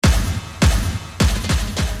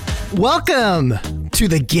Welcome to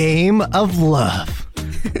the Game of Love.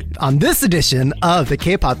 On this edition of the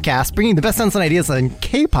K-Pop Cast, bringing the best sense and ideas on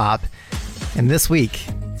K-Pop. And this week,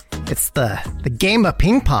 it's the game of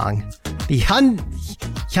ping pong. The Hyundai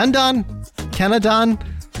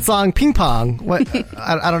song Ping Pong. What?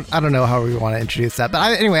 I don't know how we want to introduce that.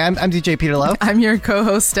 But anyway, I'm DJ Peter Lowe. I'm your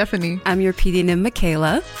co-host Stephanie. I'm your PD Nim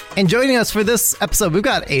Michaela. And joining us for this episode, we've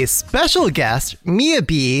got a special guest, Mia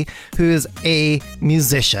B, who's a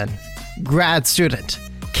musician, grad student,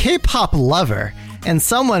 K-pop lover, and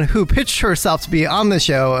someone who pitched herself to be on the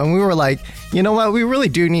show. And we were like, you know what? We really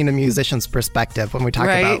do need a musician's perspective when we talk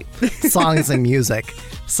about songs and music.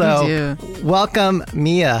 So welcome,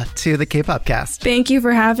 Mia, to the K-Pop Cast. Thank you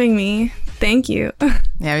for having me. Thank you.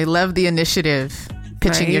 Yeah, we love the initiative.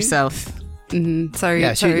 Pitching yourself. Mm-hmm.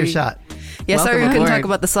 Sorry. Shoot your shot. Yeah, sorry we couldn't talk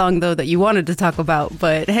about the song, though, that you wanted to talk about.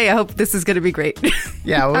 But hey, I hope this is going to be great.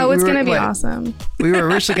 Yeah. It's going to be awesome. We were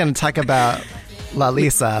originally going to talk about La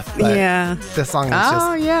Lisa, but this song is just...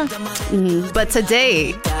 Oh, yeah. Mm-hmm. But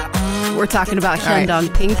today, we're talking about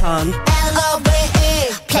Hyundai Ping Pong.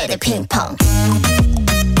 L-O-V-E, play the ping pong.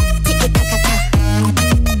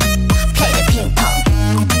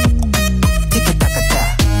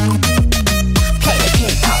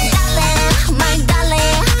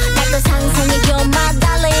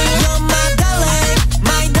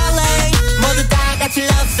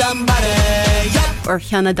 Or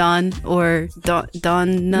Hyundai or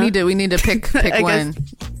Donna. We need to pick one.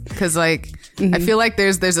 Because I feel like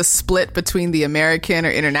there's a split between the American or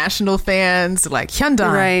international fans, like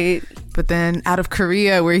Hyundai. Right. But then out of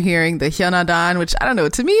Korea, we're hearing the Hyundai, which I don't know.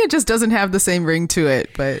 To me, it just doesn't have the same ring to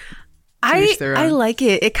it. But I like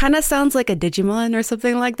it. It kind of sounds like a Digimon or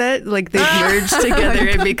something like that. Like they merge together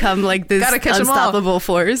and become like this unstoppable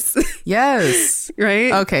force. Yes.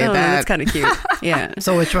 Right? Okay, that's kind of cute. Yeah.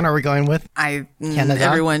 So which one are we going with?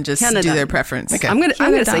 Everyone just do their preference. Okay. I'm gonna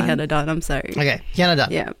say Hyundai. I'm sorry. Okay,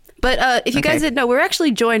 Hyundai. Yeah. But if you guys didn't know, we're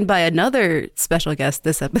actually joined by another special guest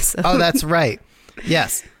this episode. Oh, that's right.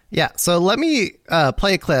 Yes. Yeah. So let me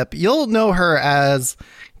play a clip. You'll know her as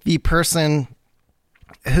the person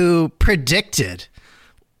who predicted,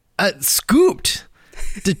 scooped,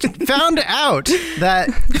 found out that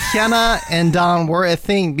Hyuna and Dawn were a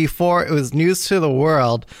thing before it was news to the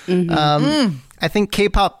world. Mm-hmm. I think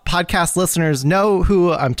K-pop podcast listeners know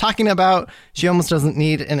who I'm talking about. She almost doesn't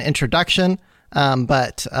need an introduction.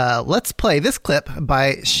 But let's play this clip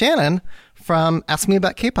by Shannon from Ask Me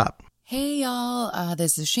About K-Pop. Hey y'all,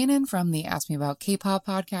 this is Shannon from the Ask Me About K-Pop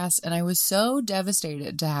podcast, and I was so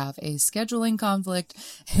devastated to have a scheduling conflict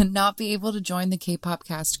and not be able to join the K-Pop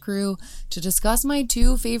cast crew to discuss my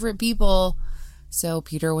two favorite people. So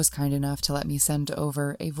Peter was kind enough to let me send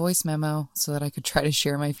over a voice memo so that I could try to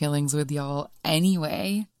share my feelings with y'all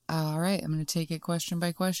anyway. All right, I'm going to take it question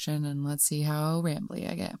by question, and let's see how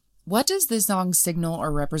rambly I get. What does this song signal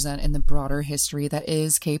or represent in the broader history that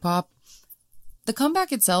is K-pop? The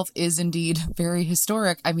comeback itself is indeed very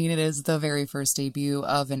historic. I mean, it is the very first debut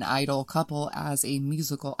of an idol couple as a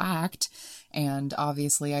musical act. And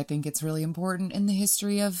obviously, I think it's really important in the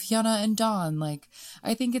history of Hyuna and Dawn. Like,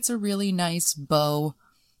 I think it's a really nice bow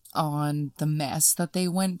on the mess that they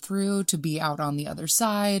went through, to be out on the other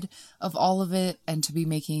side of all of it and to be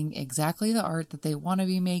making exactly the art that they want to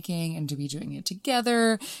be making and to be doing it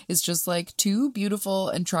together is just like too beautiful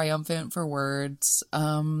and triumphant for words.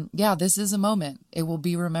 Yeah, this is a moment. It will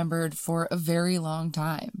be remembered for a very long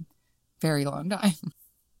time. Very long time.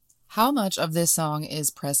 How much of this song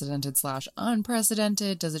is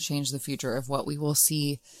precedented/unprecedented? Does it change the future of what we will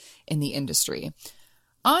see in the industry?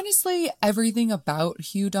 Honestly, everything about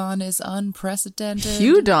Hyundai is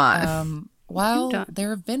unprecedented. While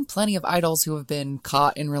there have been plenty of idols who have been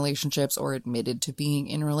caught in relationships or admitted to being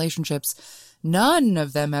in relationships, none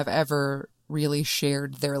of them have ever really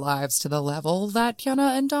shared their lives to the level that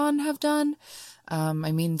Hyuna and Dawn have done.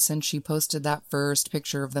 I mean, since she posted that first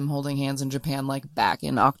picture of them holding hands in Japan, like back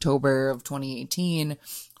in October of 2018,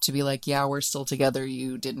 to be like, yeah, we're still together,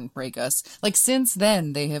 you didn't break us. Like, since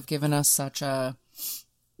then, they have given us such a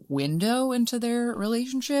window into their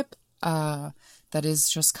relationship that is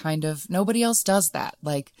just kind of, nobody else does that.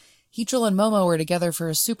 Like, Heechul and Momo were together for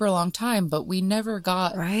a super long time, but we never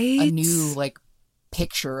got a new like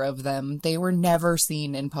picture of them. They were never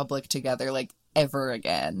seen in public together like ever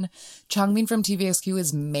again. Changmin from TVXQ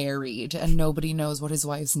is married and nobody knows what his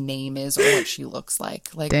wife's name is or what she looks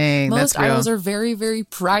like. Like, dang, most idols are very, very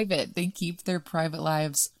private. They keep their private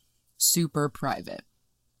lives super private.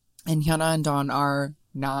 And Hyuna and Dawn are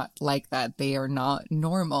not like that. They are not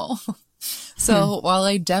normal. So while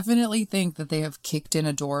I definitely think that they have kicked in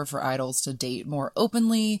a door for idols to date more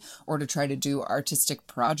openly or to try to do artistic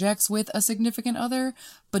projects with a significant other,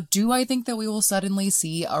 but do I think that we will suddenly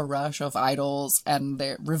see a rush of idols and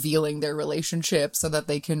they're revealing their relationship so that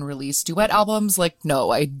they can release duet albums? Like,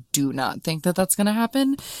 no, I do not think that that's going to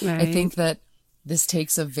happen. Right. I think that this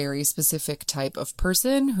takes a very specific type of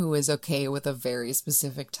person who is okay with a very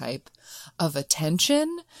specific type of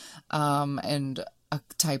attention, and a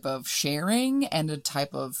type of sharing and a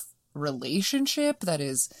type of relationship that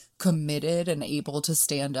is committed and able to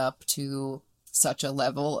stand up to such a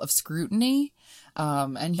level of scrutiny.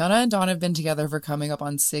 And Hyuna and Dawn have been together for coming up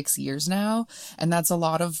on 6 years now, and that's a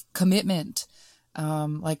lot of commitment.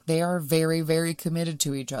 Like, they are very, very committed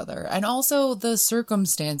to each other. And also the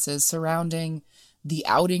circumstances surrounding the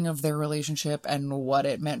outing of their relationship and what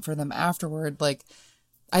it meant for them afterward. Like,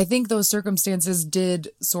 I think those circumstances did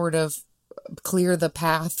sort of clear the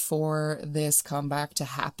path for this comeback to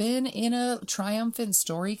happen in a triumphant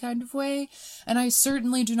story kind of way. And I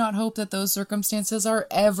certainly do not hope that those circumstances are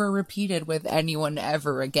ever repeated with anyone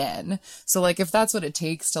ever again. So, like, if that's what it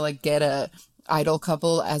takes to, like, get a idol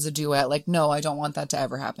couple as a duet, like, no, I don't want that to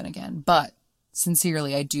ever happen again. But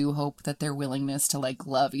sincerely, I do hope that their willingness to, like,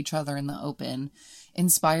 love each other in the open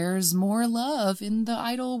inspires more love in the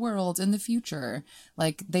idol world in the future.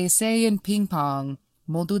 Like they say in Ping Pong,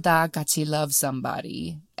 모두 다 같이 love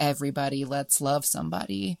somebody. Everybody let's love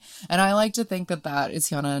somebody. And I like to think that that is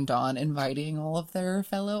Hyuna and Dawn inviting all of their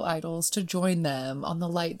fellow idols to join them on the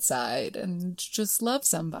light side and just love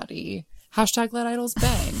somebody. Hashtag let idols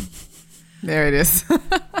bang. There it is.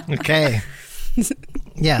 Okay.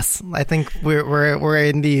 Yes, I think we're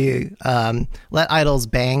in the let idols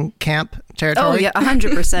bang camp territory. Oh yeah,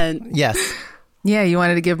 100%. Yes. Yeah, you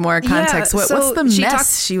wanted to give more context. Yeah, what's the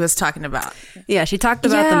mess she was talking about? Yeah, she talked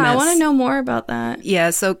about the mess. I want to know more about that. Yeah,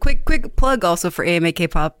 so quick plug also for AMA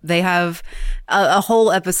K-pop. They have a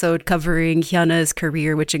whole episode covering Hyuna's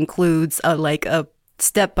career, which includes a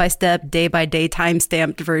step-by-step, day-by-day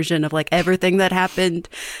time-stamped version of like everything that happened.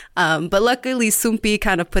 But luckily, Soompi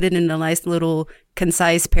kind of put it in a nice little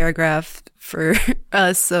concise paragraph for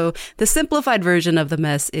us. So the simplified version of the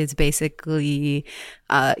mess is basically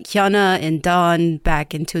Hyuna and Dawn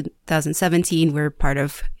back in 2017 were part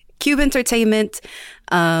of Cube Entertainment.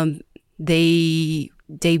 They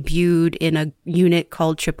debuted in a unit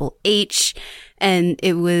called Triple H, and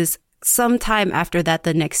it was sometime after that,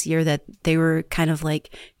 the next year, that they were kind of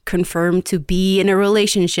like confirmed to be in a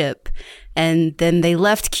relationship. And then they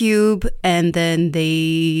left Cube, and then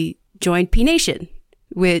they joined P Nation,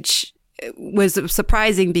 which was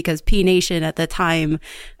surprising because P Nation at the time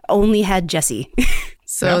only had Jessie.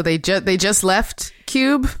 So they just left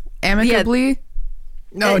Cube amicably?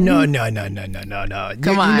 Yeah. No.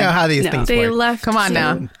 Come on. You know how these things they work. Left. Come on Cube.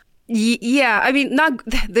 now. Yeah, I mean, not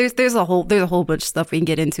there's a whole bunch of stuff we can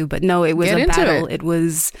get into, but no, it was a battle. It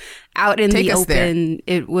was out in the open.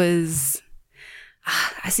 It was.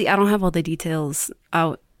 I see. I don't have all the details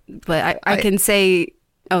out, but I can say.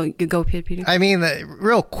 Oh, you go, Peter. I mean,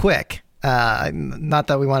 real quick. Not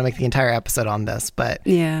that we want to make the entire episode on this, but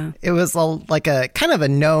yeah, it was like a kind of a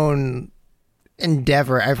known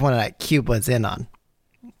endeavor everyone at Cube was in on.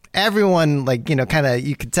 Everyone, kind of,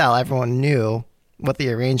 you could tell everyone knew what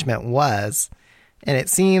the arrangement was, and it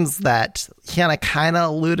seems that Hyuna kind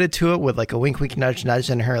of alluded to it with like a wink, nudge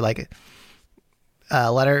in her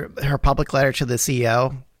her public letter to the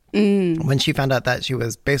CEO when she found out that she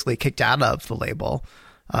was basically kicked out of the label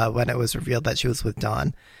when it was revealed that she was with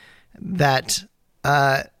Dawn. That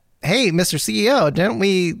hey, Mr. CEO, didn't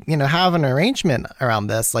we have an arrangement around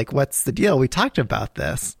this? Like, what's the deal? We talked about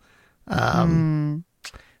this.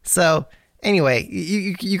 So anyway,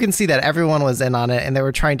 you can see that everyone was in on it, and they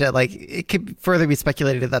were trying to, it could further be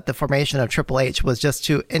speculated that the formation of Triple H was just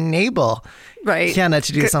to enable Hyuna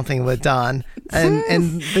to do something with Dawn,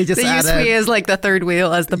 and they just used me as like the third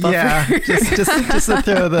wheel, as the buffer. Yeah, just to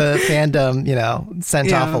throw the fandom,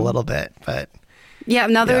 sent off a little bit, but. Yeah,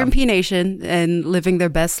 now they're in P Nation and living their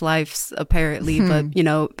best lives, apparently. But,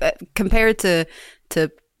 compared to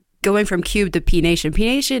going from Cube to P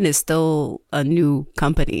Nation is still a new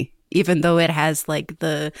company, even though it has like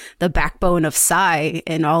the backbone of Psy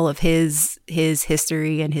and all of his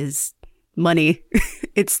history and his money.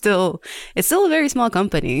 It's still a very small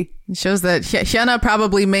company. It shows that Hyuna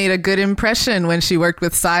probably made a good impression when she worked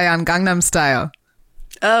with Psy on Gangnam Style.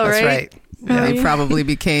 Oh, that's right. Yeah, they probably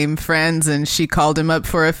became friends, and she called him up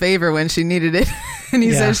for a favor when she needed it. And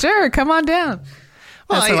he said, sure, come on down.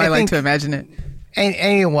 That's how I like to imagine it.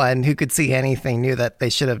 Anyone who could see anything knew that they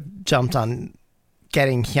should have jumped on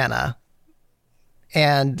getting Hyuna.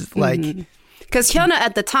 And Because Hyuna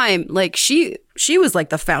at the time, like she was like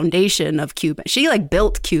the foundation of Cube. She like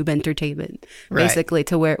built Cube Entertainment basically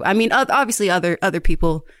to where, I mean, obviously other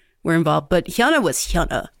people were involved, but Hyuna was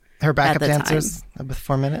Hyuna. Her backup dancers with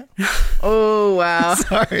 4 Minute. Oh wow!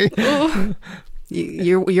 Sorry,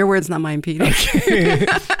 your words, not mine, Pete. Okay.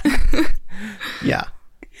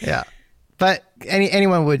 Yeah. But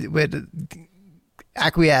anyone would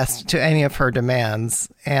acquiesce to any of her demands,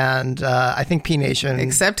 and I think P Nation,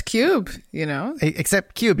 except Cube,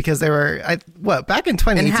 except Cube, because they were back in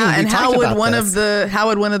 2018. How would one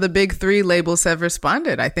of the big three labels have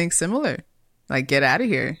responded? I think similar, like get out of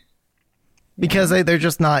here, because they're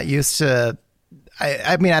just not used to.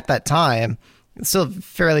 I mean, at that time, it's still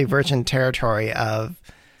fairly virgin territory of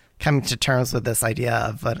coming to terms with this idea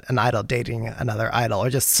of an idol dating another idol, or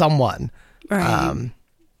just someone. Right.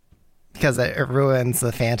 Because it ruins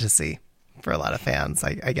the fantasy for a lot of fans,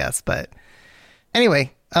 I guess. But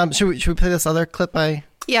anyway, should we play this other clip?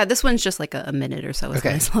 Yeah, this one's just like a minute or so. It's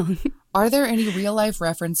okay. Nice long. Are there any real life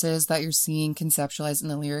references that you're seeing conceptualized in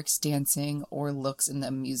the lyrics, dancing, or looks in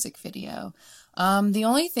the music video? The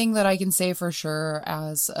only thing that I can say for sure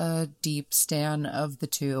as a deep stan of the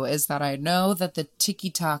two is that I know that the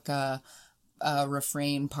tiki-taka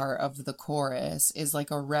refrain part of the chorus is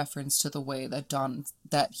like a reference to the way that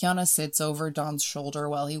Hyuna sits over Don's shoulder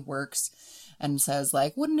while he works and says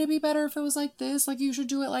like, wouldn't it be better if it was like this? Like you should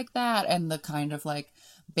do it like that. And the kind of like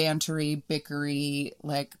bantery, bickery,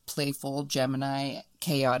 like playful Gemini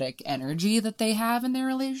chaotic energy that they have in their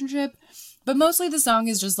relationship. But mostly the song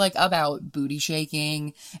is just like about booty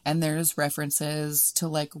shaking, and there's references to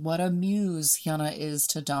like what a muse Hyuna is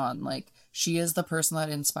to Don. Like she is the person that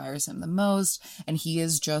inspires him the most, and he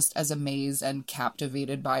is just as amazed and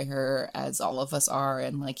captivated by her as all of us are,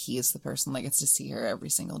 and like he is the person that gets to see her every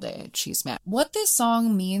single day. She's mad. What this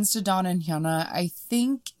song means to Don and Hyuna, I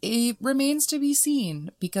think it remains to be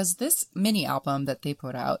seen, because this mini album that they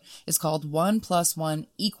put out is called 1 + 1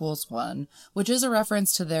 = 1, which is a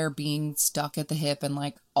reference to their being stuck at the hip and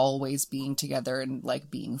like always being together and like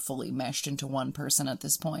being fully meshed into one person at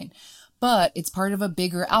this point. But it's part of a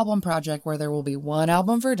bigger album project where there will be one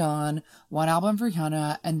album for Don, one album for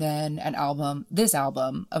Hyuna, and then this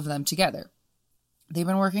album of them together. They've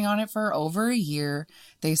been working on it for over a year,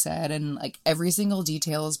 they said, and like every single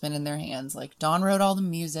detail has been in their hands. Like Don wrote all the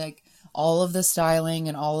music, all of the styling,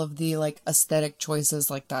 and all of the like aesthetic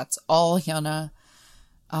choices. Like that's all Hyuna.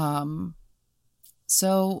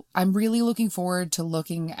 So I'm really looking forward to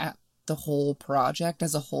looking at the whole project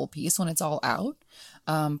as a whole piece when it's all out.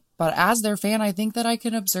 But as their fan, I think that I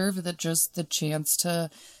can observe that just the chance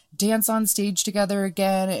to dance on stage together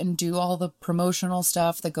again and do all the promotional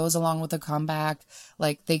stuff that goes along with the comeback,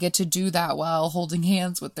 like they get to do that while holding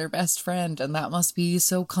hands with their best friend, and that must be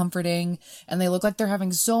so comforting, and they look like they're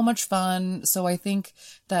having so much fun. So I think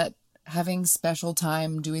that having special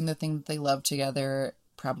time doing the thing that they love together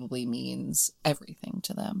probably means everything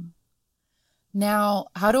to them. Now,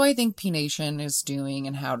 how do I think P Nation is doing,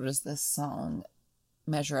 and how does this song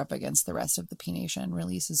measure up against the rest of the P Nation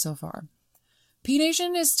releases so far? P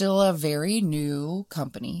Nation is still a very new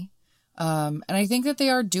company, and I think that they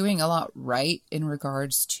are doing a lot right in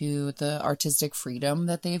regards to the artistic freedom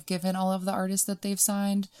that they've given all of the artists that they've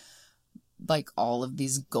signed, like all of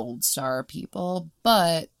these gold star people.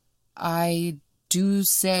 But I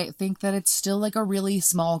think that it's still like a really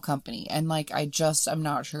small company, and like I'm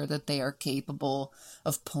not sure that they are capable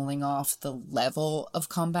of pulling off the level of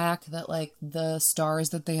comeback that like the stars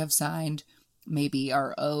that they have signed maybe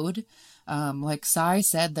are owed. Like Psy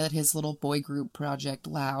said that his little boy group project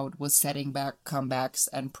Loud was setting back comebacks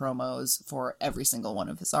and promos for every single one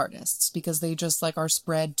of his artists because they just like are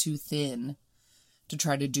spread too thin to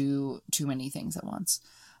try to do too many things at once.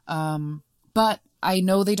 But I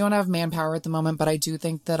know they don't have manpower at the moment, but I do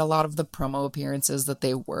think that a lot of the promo appearances that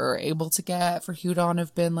they were able to get for Hyudon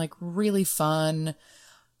have been like really fun.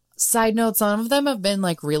 Side note, some of them have been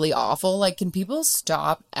like really awful. Like, can people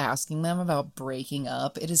stop asking them about breaking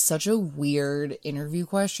up? It is such a weird interview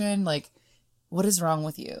question. Like, what is wrong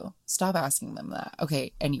with you? Stop asking them that.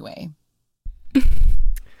 Okay, anyway.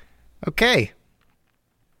 Okay.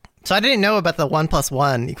 So I didn't know about the 1 +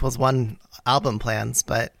 1 = 1 album plans,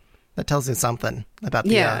 but that tells you something about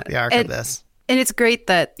the arc of this. And it's great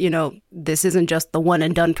that, this isn't just the one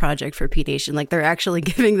and done project for P Nation. Like, they're actually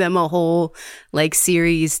giving them a whole like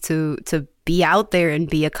series to be out there and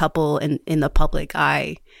be a couple in the public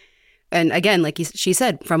eye. And again, like she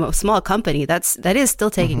said, from a small company, that is still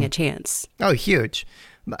taking a chance. Oh, huge.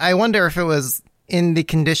 I wonder if it was in the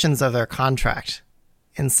conditions of their contract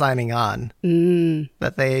in signing on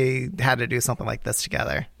that they had to do something like this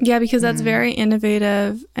together. Yeah, because that's very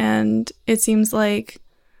innovative, and it seems like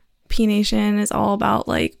P Nation is all about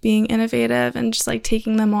like being innovative and just like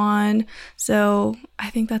taking them on. So I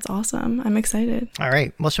think that's awesome. I'm excited. All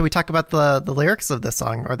right. Well, should we talk about the lyrics of the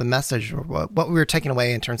song, or the message, or what we were taking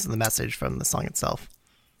away in terms of the message from the song itself?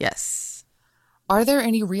 Yes. Are there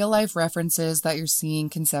any real life references that you're seeing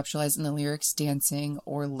conceptualized in the lyrics, dancing,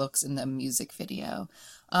 or looks in the music video?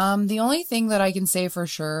 The only thing that I can say for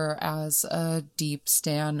sure as a deep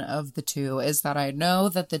stan of the two is that I know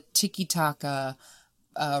that the tiki-taka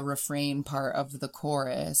refrain part of the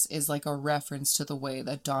chorus is like a reference to the way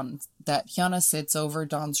that Hyuna sits over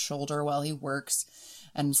Don's shoulder while he works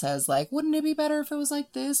and says like, wouldn't it be better if it was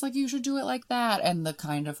like this? Like, you should do it like that. And the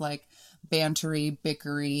kind of like bantery,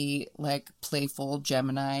 bickery, like playful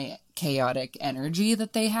Gemini chaotic energy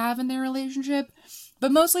that they have in their relationship.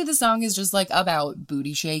 But mostly the song is just like about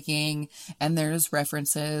booty shaking, and there's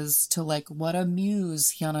references to like what a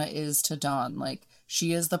muse Hyuna is to Don. Like,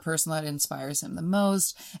 she is the person that inspires him the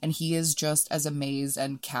most, and he is just as amazed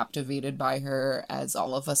and captivated by her as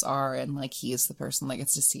all of us are, and like he is the person that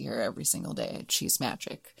gets to see her every single day. She's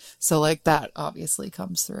magic. So like that obviously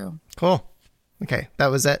comes through. Cool. Okay, that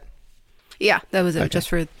was it. Yeah, that was it. Okay. Just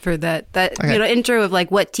for that Okay. intro of like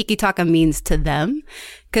what tiki taka means to them.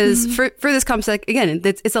 Because for this concept, again,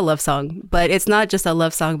 it's a love song, but it's not just a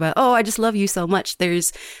love song about, oh, I just love you so much.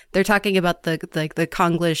 They're talking about the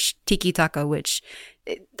Konglish tiki taka, which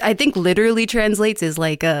I think literally translates as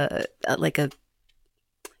like a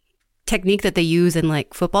technique that they use in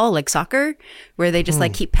like football, like soccer, where they just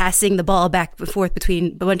like keep passing the ball back and forth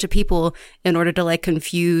between a bunch of people in order to like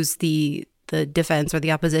confuse the defense or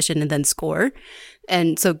the opposition and then score.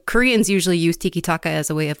 And so Koreans usually use tiki-taka as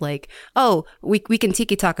a way of like, oh, we can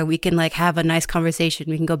tiki-taka, we can like have a nice conversation,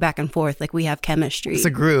 we can go back and forth, like we have chemistry. It's a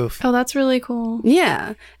groove. Oh, that's really cool.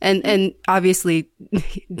 Yeah. And obviously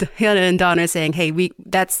Hyuna and Don are saying, hey,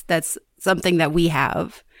 that's something that we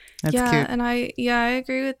have. That's yeah, cute. and I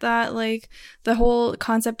agree with that. Like the whole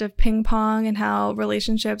concept of ping pong and how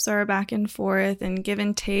relationships are back and forth and give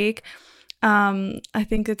and take. I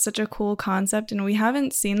think it's such a cool concept, and we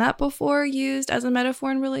haven't seen that before used as a metaphor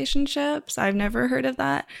in relationships. I've never heard of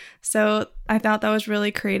that. So I thought that was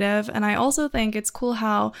really creative. And I also think it's cool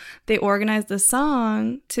how they organized the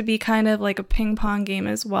song to be kind of like a ping pong game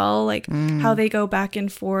as well. Like how they go back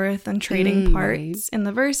and forth and trading parts in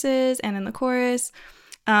the verses and in the chorus.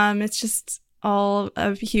 It's just all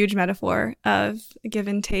a huge metaphor of give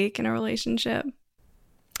and take in a relationship.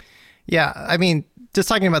 Yeah, I mean, just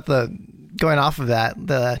talking about going off of that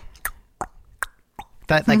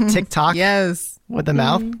like TikTok Yes. with the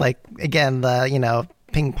mouth, like again, the,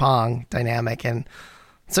 ping pong dynamic. And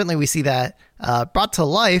certainly we see that brought to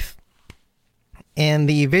life in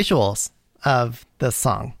the visuals of the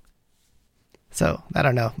song. So I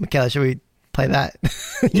don't know, Michaela, should we play that?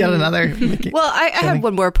 Yet another. Well, I have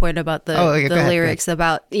one more point about the lyrics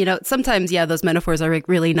about, sometimes, those metaphors are like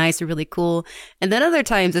really nice or really cool. And then other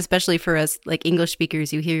times, especially for us like English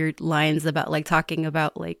speakers, you hear lines about like talking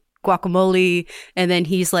about like guacamole. And then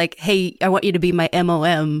he's like, hey, I want you to be my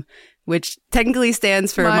MOM, which technically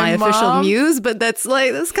stands for my official muse. But that's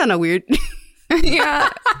kind of weird. Yeah,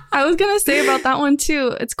 I was going to say about that one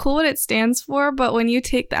too. It's cool what it stands for, but when you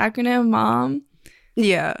take the acronym MOM.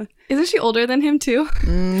 Yeah. Isn't she older than him too?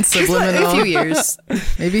 Subliminal. A few years.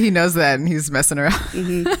 Maybe he knows that and he's messing around.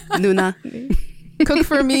 Nuna. Cook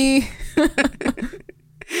for me.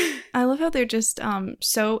 I love how they're just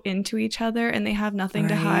so into each other and they have nothing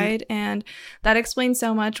to hide. And that explains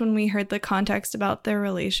so much when we heard the context about their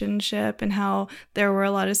relationship and how there were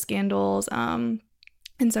a lot of scandals. And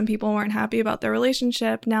some people weren't happy about their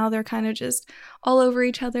relationship. Now they're kind of just all over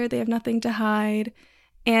each other. They have nothing to hide.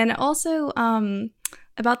 And also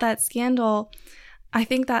about that scandal, I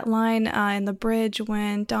think that line in the bridge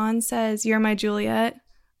when Don says, "You're my Juliet,"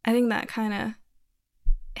 I think that kind of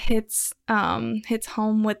hits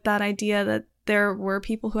home with that idea that there were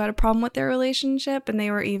people who had a problem with their relationship, and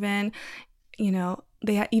they were even,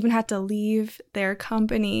 they even had to leave their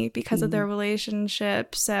company because of their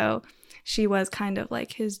relationship. So she was kind of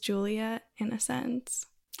like his Juliet in a sense.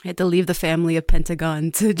 I had to leave the family of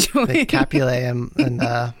Pentagon to join. The Capulet and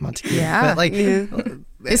Montague. Yeah. But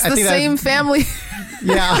It's the same family.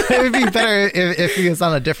 Yeah, it would be better if he was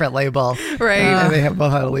on a different label. Right. And they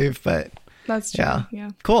both had to leave, but That's true. Yeah.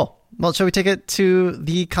 Cool. Well, shall we take it to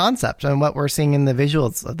the concept and what we're seeing in the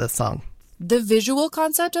visuals of this song? The visual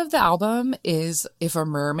concept of the album is if a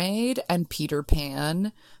mermaid and Peter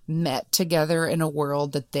Pan met together in a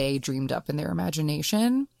world that they dreamed up in their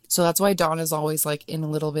imagination. So that's why Dawn is always like in a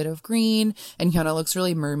little bit of green, and Hyuna looks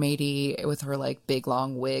really mermaidy with her like big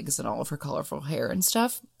long wigs and all of her colorful hair and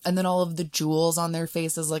stuff. And then all of the jewels on their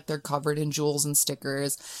faces, like they're covered in jewels and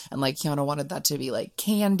stickers. And like Hyuna wanted that to be like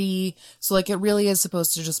candy. So like it really is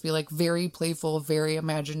supposed to just be like very playful, very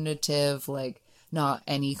imaginative, like not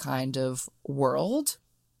any kind of world.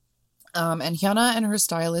 And Hyuna and her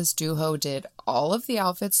stylist Dooho did all of the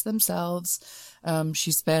outfits themselves.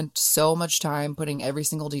 She spent so much time putting every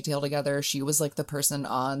single detail together. She was like the person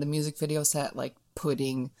on the music video set, like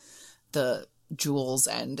putting the jewels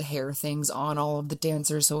and hair things on all of the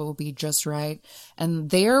dancers so it will be just right. And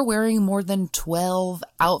they're wearing more than 12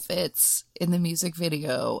 outfits in the music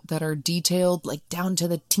video that are detailed like down to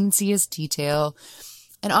the teensiest detail.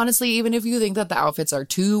 And honestly, even if you think that the outfits are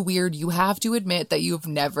too weird, you have to admit that you've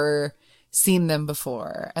never seen them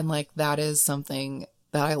before. And like that is something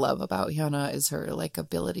that I love about Hyuna, is her like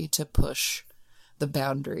ability to push the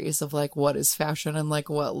boundaries of like what is fashion and like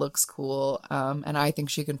what looks cool. And I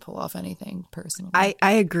think she can pull off anything personally.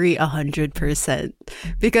 I agree 100%,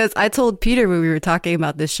 because I told Peter when we were talking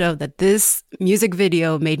about this show that this music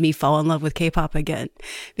video made me fall in love with K-pop again,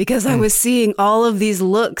 because I was seeing all of these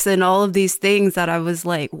looks and all of these things that I was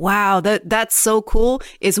like, wow, that's so cool.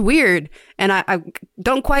 It's weird and I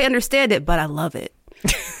don't quite understand it, but I love it.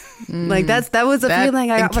 Like that was a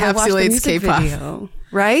feeling I got when I watched the music K-pop video,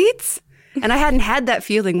 right? And I hadn't had that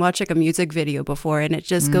feeling watching a music video before. And it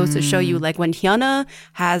just goes to show you, like, when Hyuna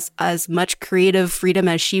has as much creative freedom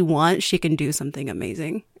as she wants, she can do something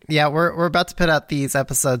amazing. Yeah, we're about to put out these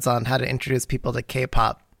episodes on how to introduce people to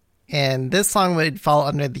K-pop. And this song would fall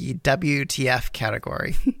under the WTF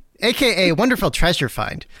category, aka Wonderful Treasure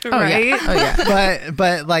Find. Right? Oh yeah.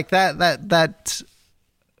 But like that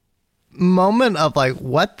moment of like,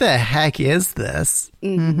 what the heck is this?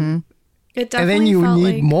 Mm-hmm. It definitely And then you felt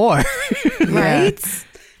need like, more. Right?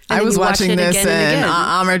 I was watching this and again.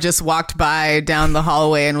 Amr just walked by down the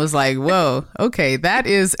hallway and was like, whoa, okay, that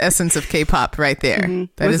is essence of K-pop right there.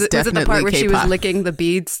 Mm-hmm. That is was it definitely the part where K-pop. she was licking the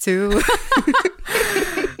beads too?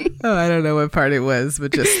 Oh, I don't know what part it was,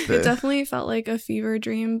 but just It definitely felt like a fever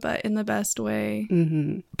dream, but in the best way.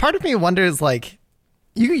 Part of me wonders, like,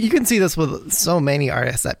 you can see this with so many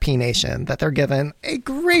artists at P Nation, that they're given a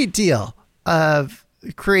great deal of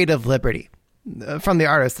creative liberty from the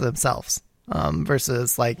artists themselves,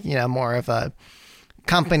 versus like, you know, more of a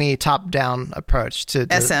company top-down approach to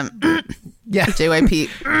SM. Yeah. JYP.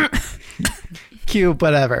 Q,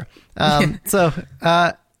 whatever. So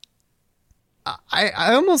I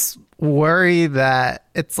almost worry that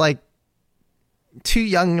it's like two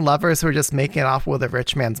young lovers who are just making off with a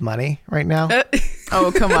rich man's money right now.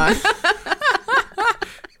 Oh, come on.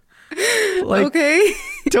 Like, Okay.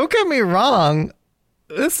 don't get me wrong.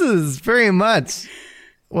 This is very much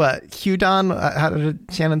what Hyudon. How did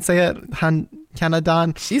Shannon say it?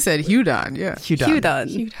 Hyunadon. She said Hyudon, yeah.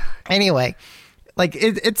 Hyudon. Anyway, like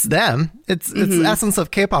it's them. It's the essence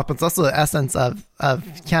of K-pop. It's also the essence of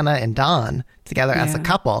Hyuna and Dawn together as a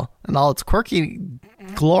couple and all its quirky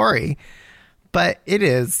glory. But it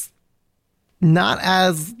is not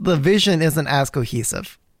as, the vision isn't as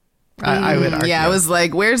cohesive. I would argue. Yeah, I was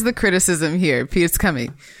like, where's the criticism here? Pete's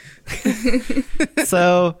coming.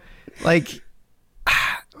 So, like,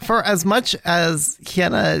 for as much as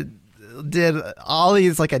Hyuna did all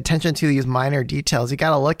these like attention to these minor details, you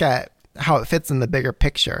got to look at how it fits in the bigger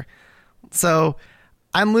picture. So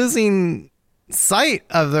I'm losing sight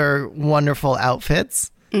of their wonderful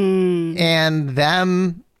outfits and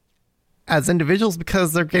them as individuals,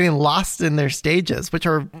 because they're getting lost in their stages, which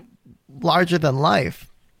are larger than life.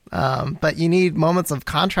 But you need moments of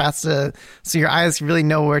contrast so your eyes really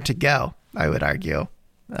know where to go, I would argue.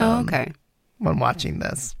 Okay. When watching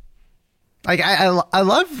this. Like I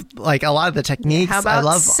love like a lot of the techniques. How about I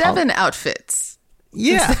love 7 outfits?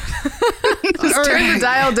 Yeah. Just turn the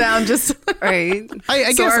dial down just Right.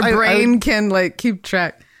 I so guess our brain can like keep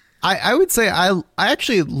track. I would say I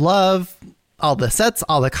actually love all the sets,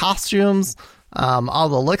 all the costumes, all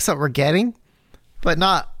the looks that we're getting, but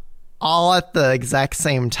not all at the exact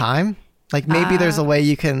same time. Like maybe there's a way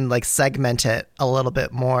you can like segment it a little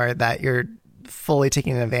bit more that you're fully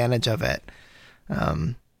taking advantage of it.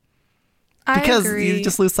 Because you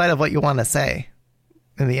just lose sight of what you want to say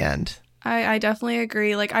in the end. I definitely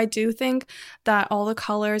agree. Like, I do think that all the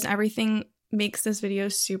colors and everything makes this video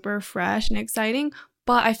super fresh and exciting,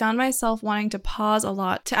 but I found myself wanting to pause a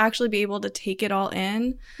lot to actually be able to take it all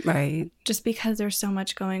in. Right. Just because there's so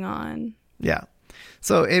much going on. Yeah.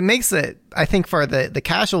 So it makes it, I think, for the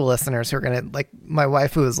casual listeners who are going to, like my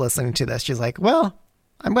wife who was listening to this, she's like, well,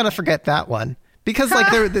 I'm going to forget that one. Because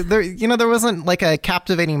like there, you know, there wasn't like a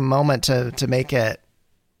captivating moment to make it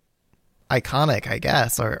iconic, I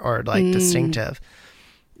guess, or like distinctive.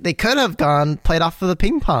 They could have played off of the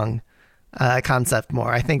ping pong concept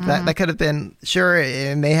more. I think that could have been, sure,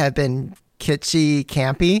 it may have been kitschy,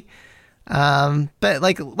 campy, but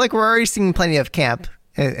like we're already seeing plenty of camp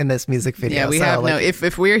in this music video. Yeah, we have no.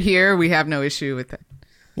 If we're here, we have no issue with it.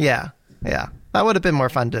 Yeah, that would have been more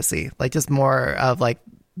fun to see. Like just more of like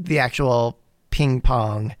the actual ping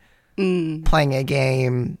pong, playing a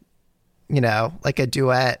game, like a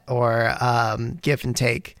duet or give and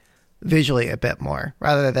take visually a bit more,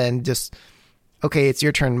 rather than just, okay, it's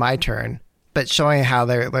your turn, my turn, but showing how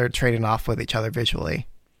they're trading off with each other visually.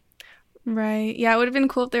 Right. Yeah, it would have been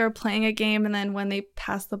cool if they were playing a game and then when they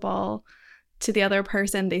pass the ball to the other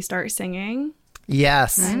person, they start singing.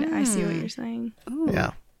 Yes. I see what you're saying. Ooh.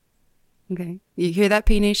 Yeah. Okay. You hear that,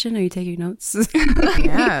 P Nation? Are you taking notes?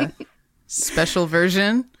 Yeah. Special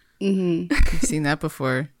version. Mm-hmm. I've seen that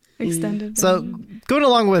before. Extended. So going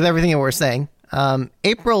along with everything that we're saying,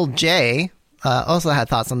 April J also had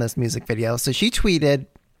thoughts on this music video. So she tweeted,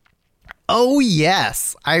 "Oh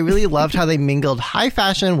yes, I really loved how they mingled high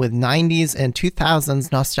fashion with 90s and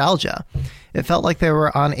 2000s nostalgia. It felt like they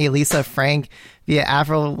were on a Lisa Frank via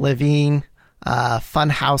Avril Lavigne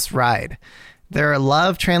Funhouse ride. Their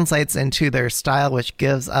love translates into their style, which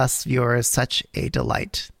gives us viewers such a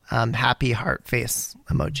delight." Happy heart face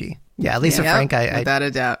emoji. Yeah, Lisa Frank. Without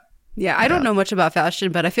a doubt. Yeah, I don't know much about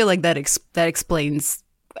fashion, but I feel like that explains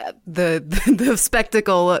the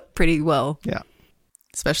spectacle pretty well. Yeah,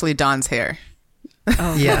 especially Dawn's hair.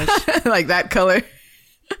 Oh yeah, like that color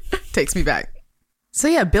takes me back. So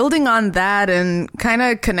yeah, building on that and kind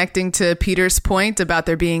of connecting to Peter's point about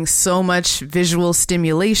there being so much visual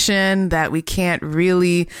stimulation that we can't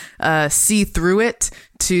really see through it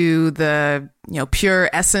to the pure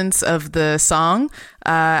essence of the song.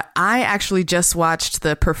 I actually just watched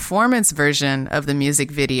the performance version of the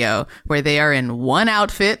music video where they are in one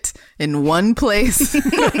outfit in one place.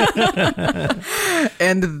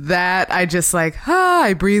 And that I just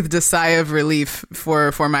I breathed a sigh of relief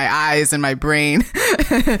for my eyes and my brain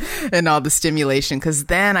and all the stimulation. Cause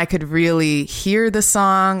then I could really hear the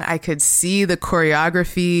song. I could see the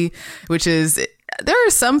choreography, which is, there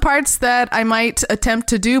are some parts that I might attempt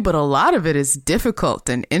to do, but a lot of it is difficult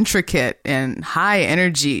and intricate and high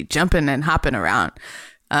energy, jumping and hopping around.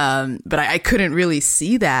 But I couldn't really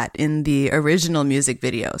see that in the original music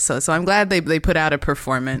video. So I'm glad they put out a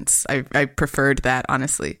performance. I preferred that,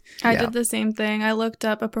 honestly. I did the same thing. I looked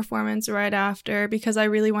up a performance right after because I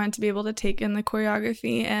really wanted to be able to take in the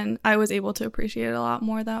choreography, and I was able to appreciate it a lot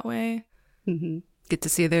more that way. Mm-hmm. Get to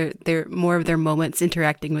see their more of their moments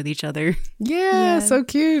interacting with each other. Yeah, so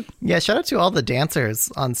cute. Yeah, shout out to all the dancers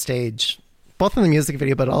on stage, both in the music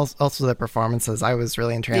video, but also their performances. I was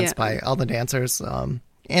really entranced by all the dancers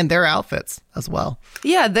and their outfits as well.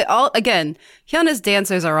 Yeah, Hyuna's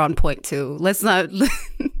dancers are on point too. Let's not.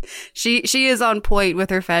 She is on point with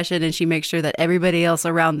her fashion, and she makes sure that everybody else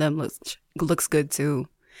around them looks good too.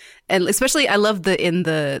 And especially, I love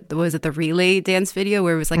the relay dance video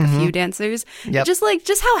where it was like a few dancers. Yep.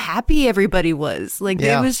 Just how happy everybody was.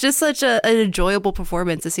 It was just such an enjoyable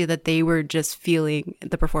performance to see that they were just feeling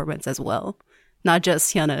the performance as well, not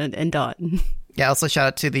just Hyuna and Dawn. Yeah. Also, shout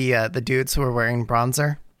out to the dudes who were wearing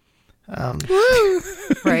bronzer.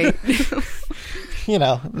 Right.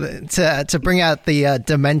 To bring out the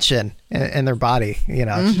dimension in their body,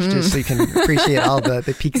 just so you can appreciate all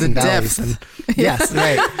the peaks and valleys. And, yes,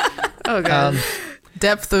 right. Oh, God.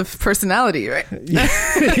 Depth of personality, right? Yeah.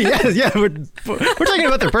 We're talking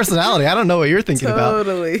about their personality. I don't know what you're thinking about.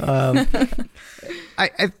 Totally.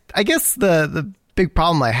 I guess the big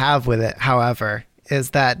problem I have with it, however,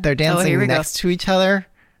 is that they're dancing next to each other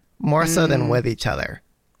more so than with each other.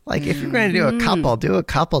 Like, if you're going to do a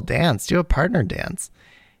couple dance, do a partner dance.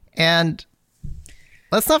 And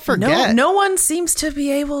let's not forget. No one seems to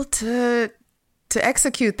be able to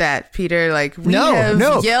execute that, Peter. We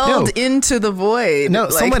have yelled into the void. No,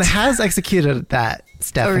 someone has executed that,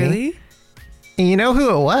 Stephanie. Oh, really? And you know who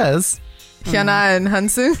it was? Hyuna and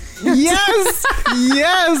Hanseung.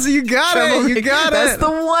 Yes, you got it. That's the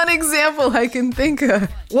one example I can think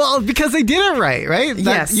of. Well, because they did it right?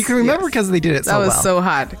 Yes. You can remember because they did it so well. That was so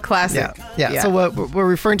hot. Classic. Yeah. So what we're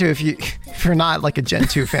referring to, if you're not like a Gen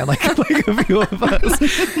 2 fan like a few of us,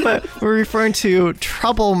 but we're referring to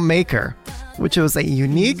Troublemaker, which was a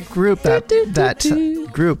unique group two-member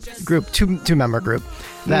group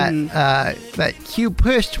that Q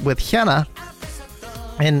pushed with Hyuna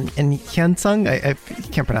and Hyunsung. I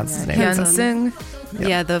can't pronounce his name. Hyunsung. Yep.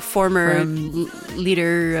 Yeah, the former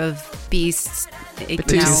leader of Beast, now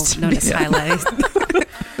known as Highlight.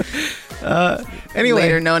 Anyway.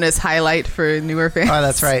 Later known as Highlight for newer fans. Oh,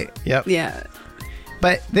 that's right. Yep. Yeah.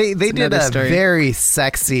 But they did another a story. very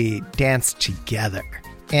sexy dance together.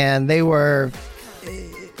 And they were...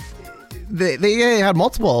 They had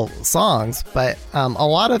multiple songs, but a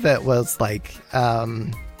lot of it was like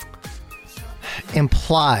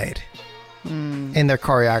implied in their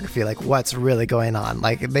choreography, like what's really going on.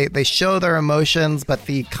 Like they show their emotions, but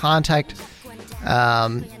the contact,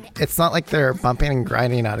 it's not like they're bumping and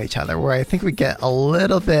grinding on each other, where I think we get a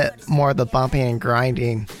little bit more of the bumping and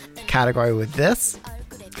grinding category with this.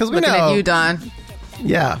 Because we Looking know... at you, Don.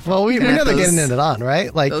 Yeah, well, we know they're getting it on,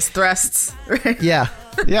 right? Like Those thrusts. Right? Yeah,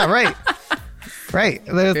 right. Right.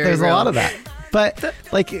 There's a real. lot of that. But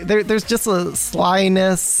like there's just a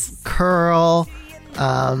slyness, curl,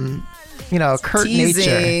 curt nature.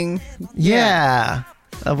 Teasing. Yeah.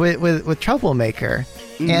 With Troublemaker.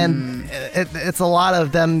 And it's a lot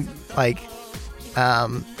of them like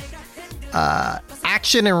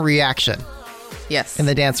action and reaction Yes. in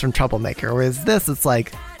the dance from Troublemaker. Whereas this, it's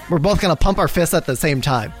like we're both gonna pump our fists at the same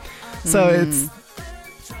time. So it's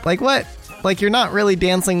like what? Like you're not really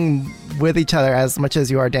dancing with each other as much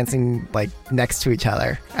as you are dancing like next to each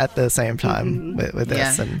other at the same time with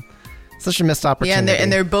this. Yeah. And such a missed opportunity. Yeah,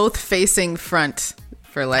 and they're both facing front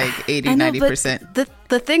for like 80, I know, 90%. but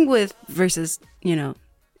the thing with versus,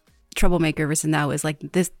 Troublemaker versus now is like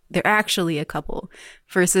this, they're actually a couple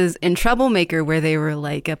versus in Troublemaker where they were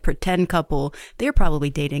like a pretend couple. They were probably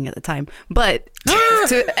dating at the time, but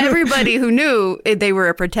to everybody who knew, they were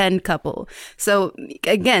a pretend couple. So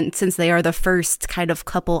again, since they are the first kind of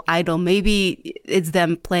couple idol, maybe it's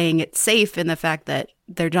them playing it safe in the fact that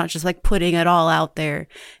they're not just like putting it all out there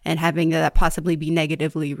and having that possibly be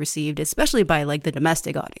negatively received, especially by like the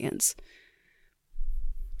domestic audience.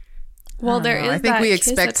 Well, there is I think that we kiss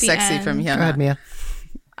expect at the sexy end. from Go ahead, Hyuna. Mia.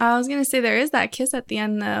 I was gonna say there is that kiss at the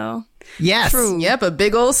end though, Yes. Yep, a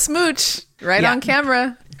big old smooch right Yeah. on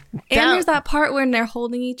camera. and Down- there's that part when they're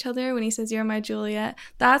holding each other when he says "You're my Juliet."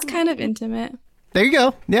 That's kind of intimate. There you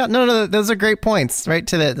go. Yeah, no, those are great points, right?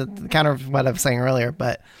 To the counter of what I was saying earlier,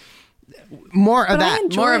 but more of But I that.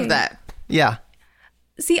 enjoy- More of that. Yeah.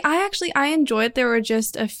 See, I enjoyed there were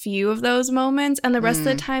just a few of those moments, and the rest of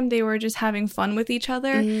the time they were just having fun with each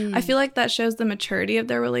other. I feel like that shows the maturity of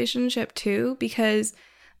their relationship too, because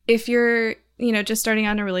if you're, just starting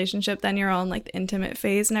out in a relationship, then you're all in like the intimate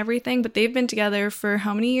phase and everything, but they've been together for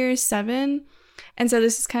how many years? 7. And so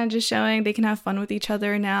this is kind of just showing they can have fun with each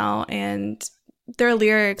other now, and their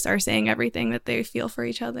lyrics are saying everything that they feel for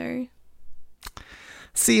each other.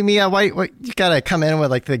 See, Mia, why you gotta come in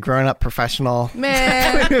with like the grown-up professional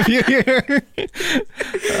Man, view here?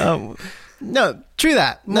 No, true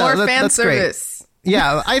that. No, more that- fan that's great. service.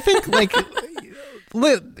 Yeah, I think like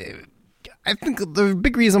I think the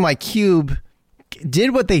big reason why Cube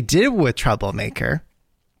did what they did with Troublemaker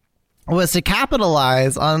was to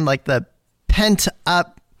capitalize on like the pent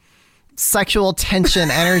up sexual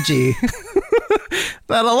tension energy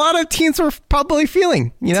that a lot of teens were probably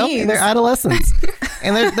feeling, in their adolescence.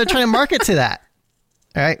 And they're trying to market to that.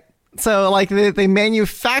 All right. So like they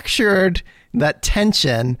manufactured that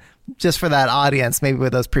tension just for that audience, maybe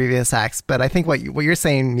with those previous acts. But I think what you're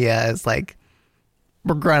saying, Mia, is like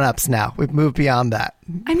we're grown-ups now. We've moved beyond that.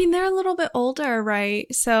 I mean, they're a little bit older, right?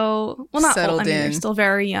 So, well, not Settled old. I mean, they're in. still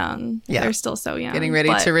very young. Yeah. They're still so young. Getting ready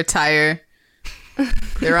but to retire.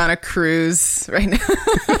 They're on a cruise right now.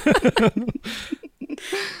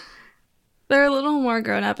 they're a little more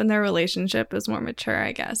grown up, and their relationship is more mature,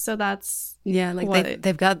 I guess. So that's Yeah, like what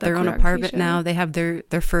they've got the their own choreography apartment showed. now. They have their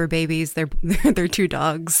fur babies, their 2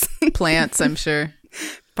 dogs, Plants, I'm sure.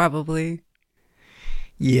 probably.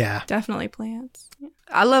 Yeah. definitely plants.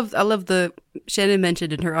 I love the Shannon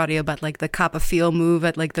mentioned in her audio about like the Kappa feel move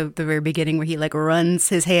at like the very beginning where he like runs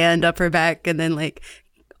his hand up her back and then like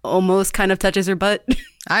almost kind of touches her butt.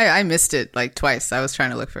 I missed it like twice. I was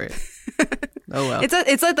trying to look for it. Oh well.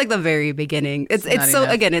 It's at like the very beginning. It's not so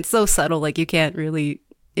enough. again, it's so subtle. Like you can't really,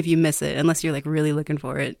 if you miss it, unless you're like really looking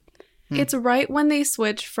for it. It's right when they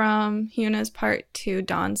switch from Hyuna's part to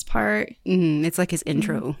Dawn's part. It's like his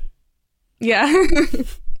intro. Yeah.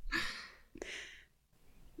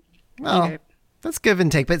 Well, Okay. that's give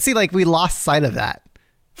and take. But see, like we lost sight of that.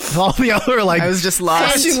 All the other like I was just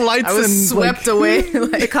lost. flashing lights I was and swept like, away.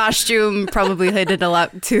 The costume probably hit it a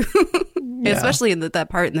lot too, especially in that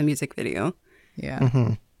part in the music video.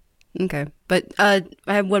 Yeah. Okay, but I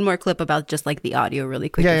have one more clip about just like the audio really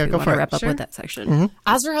quick. Yeah, if we go want for to it. wrap up Sure. with that section.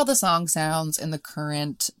 As for how the song sounds in the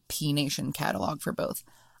current P Nation catalog for both,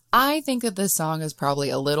 I think that this song is probably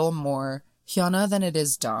a little more Hyuna than it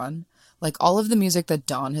is Dawn. Like, all of the music that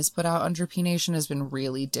Dawn has put out under P Nation has been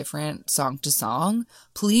really different song to song.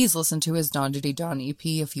 Please listen to his Dawn Diddy Dawn EP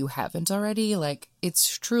if you haven't already. Like,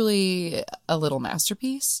 it's truly a little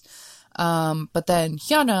masterpiece. But then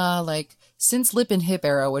Hyuna, like, since Lip and Hip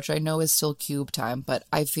era, which I know is still Cube time, but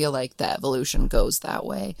I feel like the evolution goes that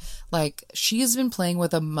way. Like, she has been playing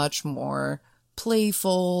with a much more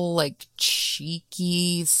playful, like,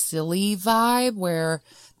 cheeky, silly vibe where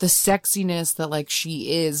the sexiness that, like,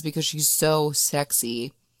 she is, because she's so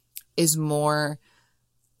sexy, is more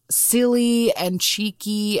silly and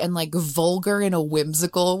cheeky and, like, vulgar in a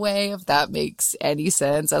whimsical way, if that makes any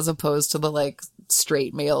sense, as opposed to the, like,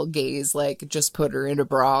 straight male gaze, like, just put her in a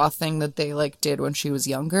bra thing that they, like, did when she was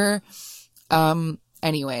younger.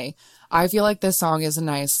 Anyway, I feel like this song is a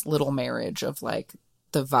nice little marriage of, like,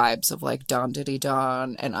 the vibes of, like, Dawn Diddy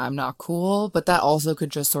Dawn and I'm Not Cool, but that also could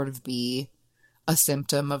just sort of be a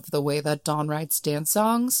symptom of the way that Dawn writes dance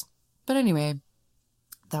songs. But anyway,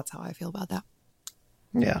 that's how I feel about that.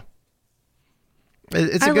 Yeah.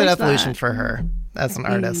 It's a good evolution for her as an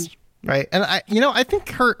artist, right? And I think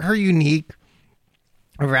her unique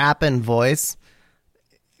rap and voice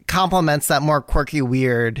complements that more quirky,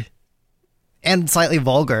 weird, and slightly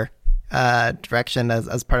vulgar direction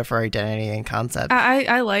as part of her identity and concept.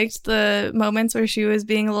 I liked the moments where she was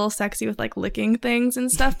being a little sexy with like licking things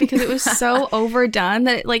and stuff, because it was so overdone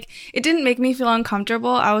that it didn't make me feel uncomfortable.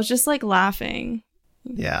 I was just like laughing.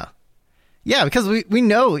 Yeah, because we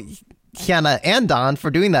know Hyuna and Dawn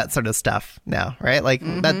for doing that sort of stuff now, right? Like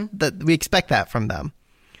that we expect that from them.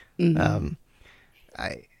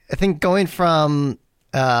 I think going from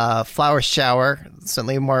Flower Shower,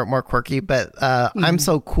 certainly more quirky, but I'm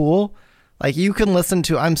So Cool, like, you can listen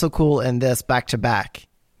to I'm So Cool and this back to back,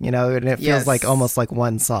 and it feels like almost like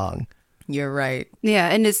one song. You're right. Yeah,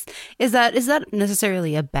 and is that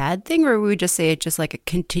necessarily a bad thing, or would we just say it's just like a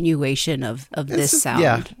continuation of this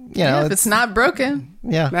sound? Yeah, if it's not broken.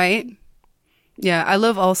 Yeah. Right? Yeah, I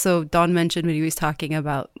love also Don mentioned when he was talking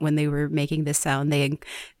about when they were making this sound,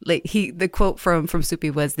 the quote from Soupy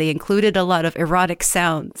was they included a lot of erotic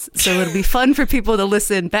sounds, so it'll be fun for people to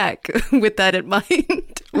listen back with that in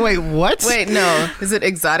mind. Wait, what? Wait, no, is it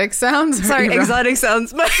exotic sounds? Sorry, exotic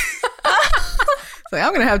sounds. But it's like,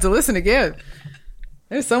 I'm gonna have to listen again.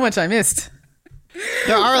 There's so much I missed.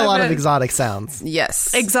 There are a lot of exotic sounds.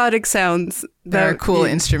 Yes, exotic sounds. There are cool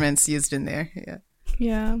instruments used in there.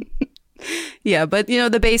 Yeah. Yeah, but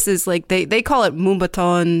the bass is like they call it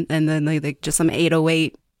Moombahton, and then like just some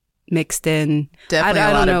 808 mixed in. Definitely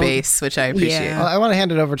a lot of bass, which I appreciate. Yeah. Well, I want to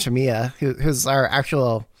hand it over to Mia, who's our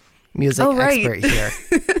actual music expert here.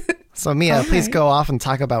 So Mia, please go off and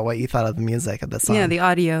talk about what you thought of the music of this song. Yeah, the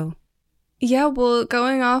audio. Yeah, well,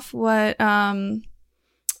 going off what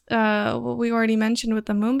we already mentioned with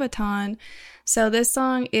the Moombahton. So this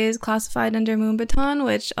song is classified under Moombahton,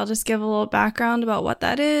 which I'll just give a little background about what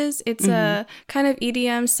that is. It's a kind of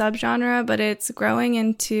EDM subgenre, but it's growing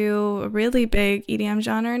into a really big EDM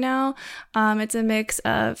genre now. It's a mix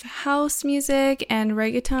of house music and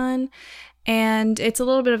reggaeton, and it's a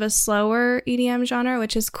little bit of a slower EDM genre,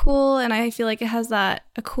 which is cool, and I feel like it has a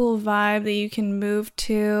cool vibe that you can move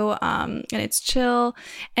to, and it's chill,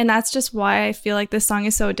 and that's just why I feel like this song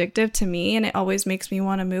is so addictive to me, and it always makes me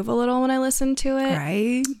want to move a little when I listen to it.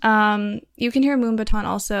 Right. You can hear Moombahton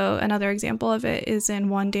also. Another example of it is in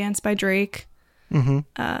One Dance by Drake.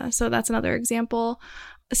 So that's another example.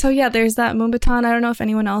 So yeah, there's that Moombahton. I don't know if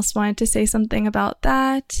anyone else wanted to say something about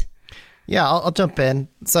that. Yeah, I'll jump in.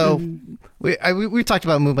 So we've talked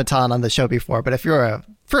about Moombahton on the show before, but if you're a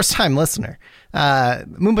first-time listener,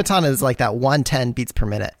 Moombahton is like that 110 beats per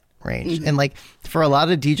minute range. And like for a lot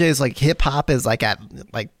of DJs, like hip-hop is like at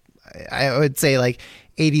like, I would say like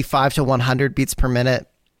 85 to 100 beats per minute.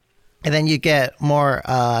 And then you get more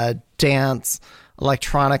dance,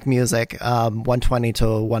 electronic music, 120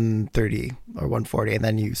 to 130 or 140, and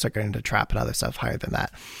then you start getting into trap and other stuff higher than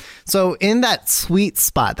that. So in that sweet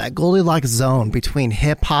spot, that Goldilocks zone between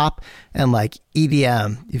hip hop and like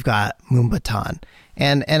EDM, you've got Moombahton.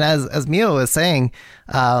 And as Mio was saying,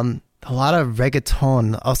 a lot of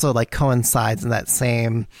reggaeton also like coincides in that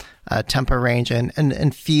same tempo range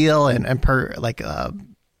and feel and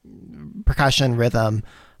percussion rhythm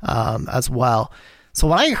as well. So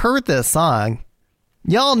when I heard this song,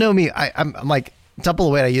 y'all know me. I'm like double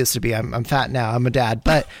the weight I used to be. I'm fat now. I'm a dad,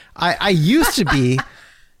 but I used to be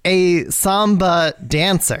a samba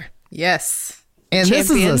dancer. Yes. And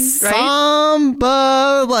champion, this is a right?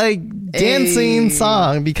 samba like dancing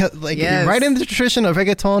song because like Yes. right in the tradition of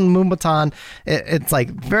reggaeton moombahton. It's like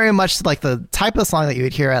very much like the type of song that you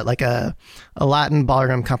would hear at like a Latin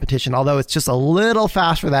ballroom competition. Although it's just a little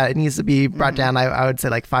fast for that, it needs to be brought down. I would say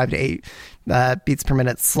like 5 to 8 beats per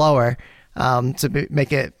minute slower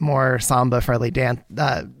make it more samba friendly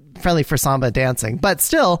friendly for samba dancing, but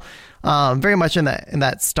still very much in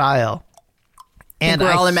that style. And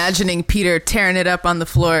we're all imagining Peter tearing it up on the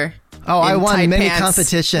floor. Oh, I in won tight many pants.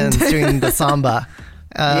 competitions doing the samba.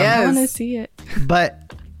 I want to Yes. see it.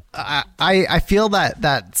 But I feel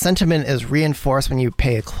that sentiment is reinforced when you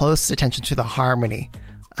pay close attention to the harmony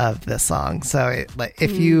of this song. So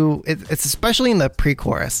it's especially in the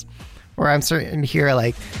pre-chorus where I'm starting to hear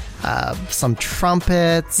like some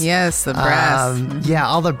trumpets. Yes, the brass. Yeah,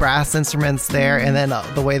 all the brass instruments there, and then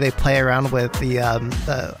the way they play around with the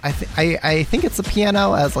I think it's the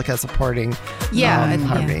piano as like a supporting Yeah,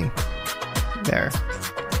 harmony there.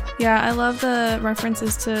 Yeah, I love the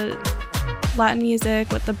references to Latin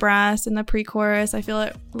music with the brass and the pre-chorus. I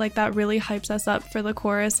feel like that really hypes us up for the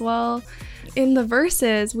chorus well. In the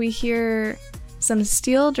verses, we hear some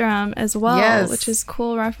steel drum as well, Yes. which is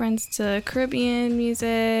cool reference to Caribbean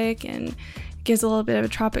music and gives a little bit of a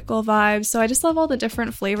tropical vibe. So I just love all the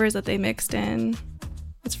different flavors that they mixed in.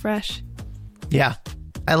 It's fresh. Yeah,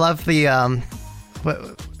 I love the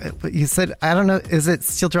what you said. I don't know. Is it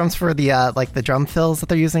steel drums for the like the drum fills that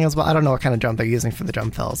they're using as well? I don't know what kind of drum they're using for the drum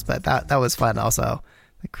fills, but that was fun. Also,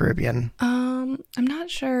 the Caribbean. I'm not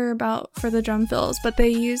sure about for the drum fills, but they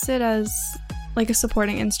use it as like a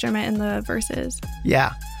supporting instrument in the verses.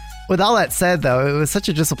 Yeah. With all that said, though, it was such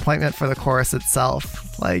a disappointment for the chorus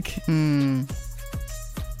itself. Like,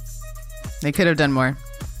 They could have done more.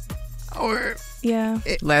 or Yeah.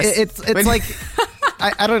 Less. It's like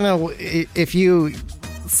I don't know if you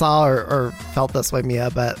saw or felt this way, Mia,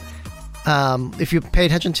 but if you pay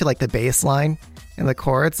attention to like the bass line in the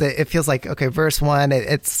chords, it feels like, okay, verse 1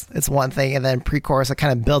 it's one thing, and then pre-chorus it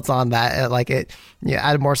kind of builds on that,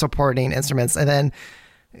 add more supporting instruments, and then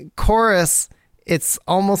chorus it's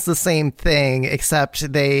almost the same thing,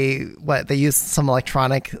 except they use some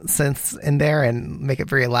electronic synths in there and make it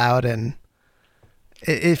very loud, and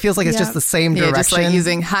it feels like it's just the same direction. Just like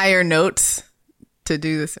using higher notes to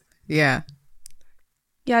do this. Yeah.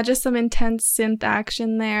 Yeah, just some intense synth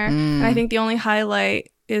action there. And I think the only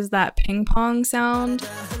highlight is that ping pong sound,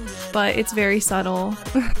 but it's very subtle.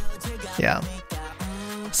 Yeah.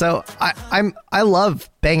 So I love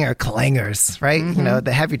banger clangers, right? You know,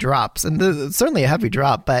 the heavy drops, and certainly a heavy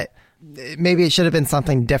drop, but maybe it should have been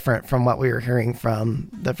something different from what we were hearing from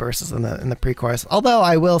the verses in the pre-chorus. Although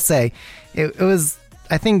I will say, it was,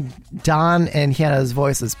 I think Don and Hannah's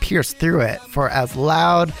voices pierced through it for as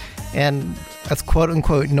loud and as quote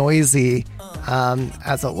unquote noisy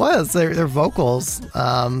as it was. Their vocals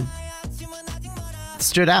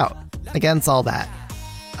stood out against all that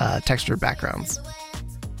textured backgrounds.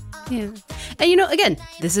 Yeah. And again,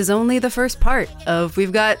 this is only the first part of,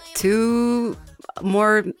 we've got 2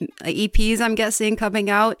 more EPs, I'm guessing, coming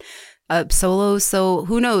out, solos. So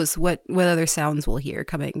who knows what other sounds we'll hear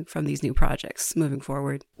coming from these new projects moving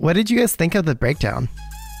forward. What did you guys think of the breakdown?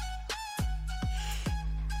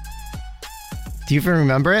 Do you even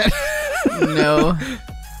remember it? No.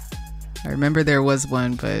 I remember there was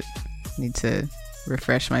one, but need to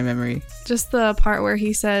refresh my memory. Just the part where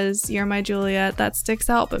he says, "You're my Juliet," that sticks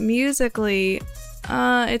out, but musically,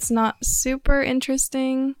 it's not super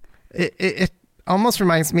interesting. It almost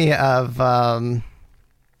reminds me of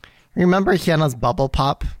remember Hannah's Bubble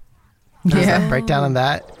Pop? There's that breakdown in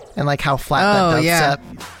that, and like how flat that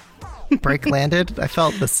dubstep break landed. I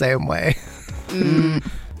felt the same way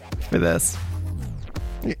for this.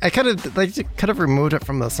 I could have removed it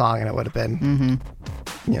from the song, and it would have been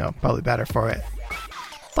probably better for it.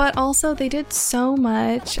 But also, they did so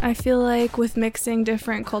much, I feel like, with mixing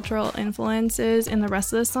different cultural influences in the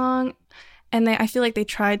rest of the song. And I feel like they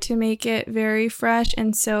tried to make it very fresh.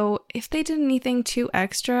 And so if they did anything too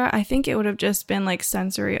extra, I think it would have just been like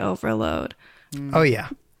sensory overload. Oh, yeah.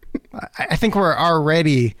 I think we're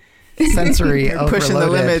already sensory overloaded. Pushing the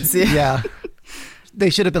limits, yeah. They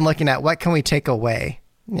should have been looking at what can we take away?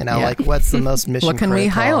 Like what's the most mission What can we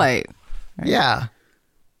critical? highlight? Right? Yeah.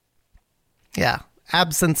 Yeah.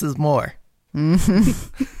 Absence is more.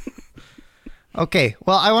 Okay.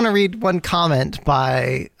 Well, I want to read one comment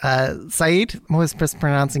by Saeed. I'm always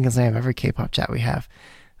mispronouncing his name every K-pop chat we have.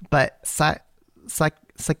 But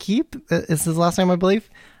Sakib is his last name, I believe.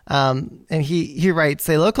 And he writes,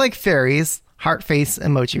 "They look like fairies, heart face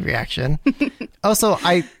emoji reaction." Also,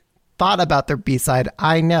 thought about their B-side,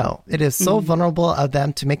 I know. It is so vulnerable of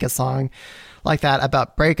them to make a song like that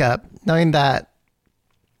about breakup, knowing that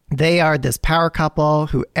they are this power couple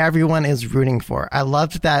who everyone is rooting for. I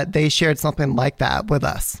loved that they shared something like that with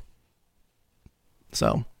us.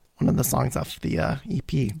 So, one of the songs off the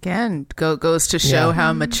EP. Again, goes to show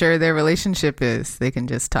how mature their relationship is. They can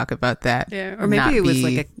just talk about that. Yeah, or maybe it was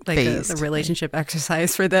like a relationship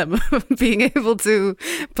exercise for them, being able to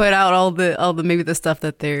put out all the maybe the stuff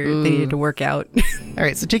that they needed to work out. All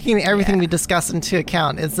right, so taking everything we discussed into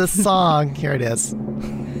account, is this song, here it is.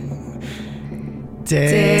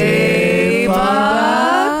 Daebak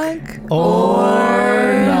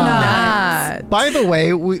or not? By the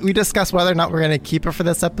way, we discussed whether or not we're going to keep it for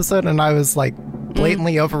this episode, and I was like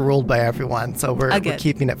blatantly overruled by everyone, so we're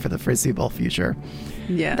keeping it for the foreseeable future.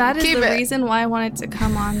 Yeah, that is the reason why I wanted to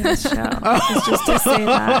come on this show. Is just to say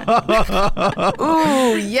that.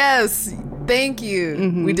 Oh yes, thank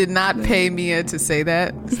you. We did not pay Mia to say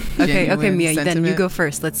that. Okay, Mia, then you go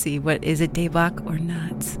first. Let's see, what is it, Daebak or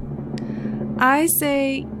not? I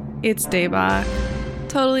say it's Daebak.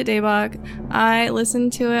 Totally Daebak. I listen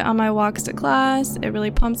to it on my walks to class. It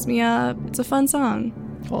really pumps me up. It's a fun song.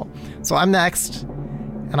 Cool. So I'm next,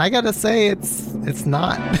 and I gotta say it's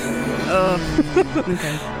not.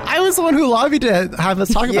 Okay. I was the one who lobbied to have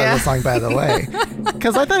us talk about this song, by the way,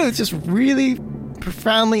 because I thought it was just really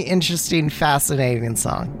profoundly interesting, fascinating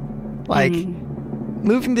song. Like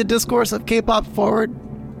moving the discourse of K-pop forward,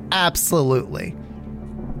 absolutely.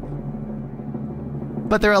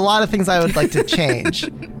 But there are a lot of things I would like to change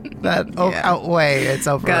that outweigh its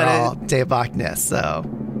overall Daebakness. So,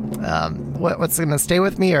 what's going to stay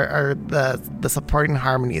with me are the supporting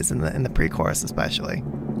harmonies in the pre-chorus, especially.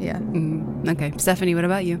 Yeah. Okay, Stephanie, what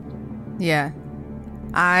about you? Yeah,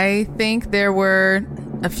 I think there were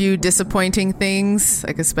a few disappointing things,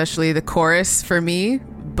 like especially the chorus for me,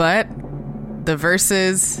 but the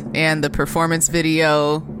verses and the performance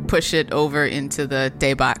video push it over into the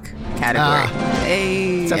Daebak category.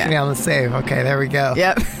 Hey, Stephanie on the save. Okay, there we go.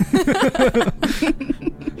 Yep.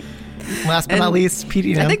 Last but not least,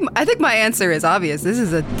 PD. I think my answer is obvious. This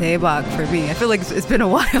is a Daebak for me. I feel like it's been a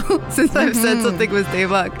while since I've said something was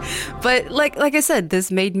Daebak. But like I said,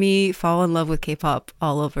 this made me fall in love with K-pop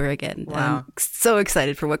all over again. Wow. I'm so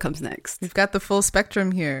excited for what comes next. We've got the full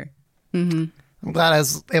spectrum here. I'm glad I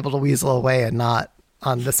was able to weasel away and not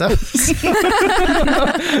on this episode.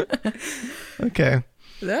 Okay.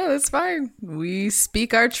 No, that's fine. We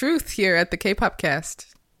speak our truth here at the K-pop cast.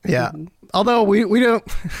 Yeah. Although we don't...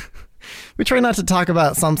 We try not to talk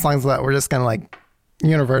about some songs that we're just going to like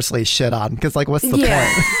universally shit on because like what's the point?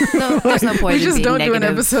 No, there's no point. We just don't do an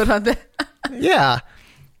episode on that. Yeah.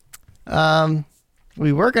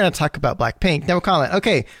 We were going to talk about Blackpink. No comment.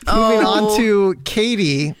 Okay. Moving on to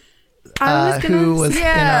Katie, who was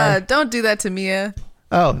don't do that to Mia.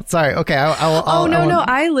 Oh, sorry. Okay. No.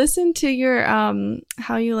 I listened to your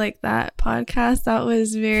How You Like That podcast. That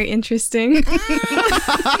was very interesting.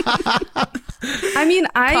 I mean,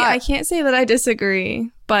 I can't say that I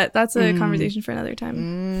disagree, but that's a conversation for another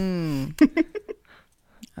time.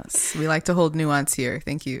 Yes, we like to hold nuance here.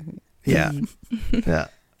 Thank you. Yeah. Yeah.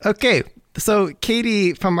 Okay. So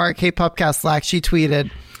Katie from our K-Popcast Slack, she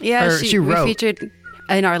tweeted. Yeah, she wrote. We featured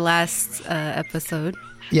in our last episode.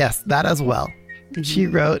 Yes, that as well. She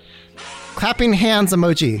wrote, clapping hands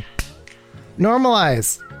emoji.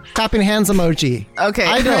 Normalize. Clapping hands emoji. Okay.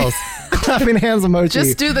 Idols. Clapping hands emoji.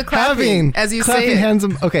 Just do the clapping as you say it. Hands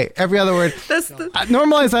okay, every other word.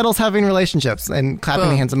 Normalize idols having relationships and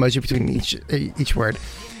clapping hands emoji between each word.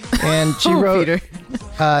 And she wrote,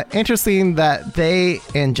 interesting that they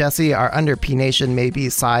and Jessie are under P Nation. Maybe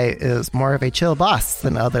Psy is more of a chill boss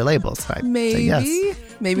than other labels. Maybe. Yes.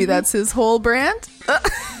 Maybe that's his whole brand.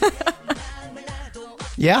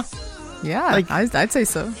 Yeah. Yeah, I'd say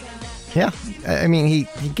so. Yeah. I mean,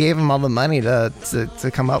 he gave him all the money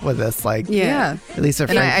to come up with this. Like, yeah. At least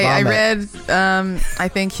and I read, I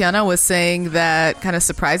think Hyuna was saying that kind of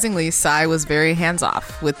surprisingly, Psy was very hands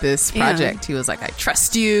off with this project. He was like, I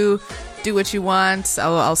trust you. Do what you want.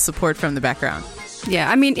 I'll support from the background.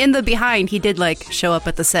 Yeah, I mean, in the behind, he did like show up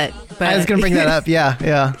at the set. But I was gonna bring that up. Yeah.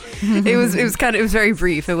 it was very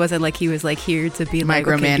brief. It wasn't like he was like here to be like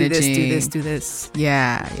micromanaging. Okay, do this.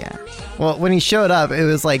 Yeah. Well, when he showed up, it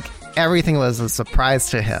was like everything was a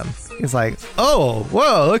surprise to him. He's like, "Oh,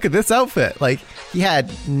 whoa! Look at this outfit!" Like he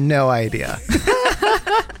had no idea.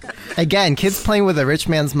 Again, kids playing with a rich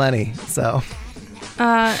man's money. So.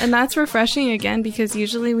 And that's refreshing again, because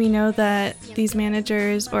usually we know that these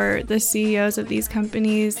managers or the CEOs of these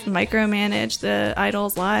companies micromanage the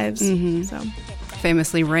idols' lives. So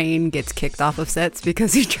Famously, Rain gets kicked off of sets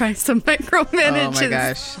because he tries to micromanage. Oh my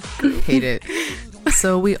gosh. Hate it.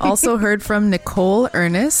 So we also heard from Nicole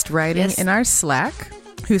Ernest writing in our Slack,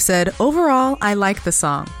 who said, overall, I like the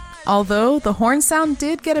song. Although the horn sound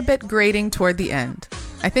did get a bit grating toward the end.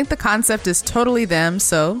 I think the concept is totally them,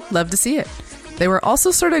 so love to see it. They were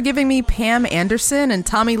also sort of giving me Pam Anderson and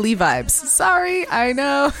Tommy Lee vibes. Sorry, I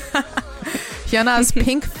know. Hyuna's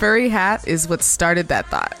pink furry hat is what started that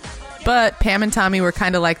thought. But Pam and Tommy were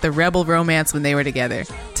kind of like the rebel romance when they were together.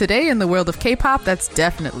 Today, in the world of K-pop, that's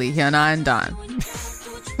definitely Hyuna and Dawn.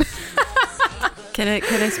 Can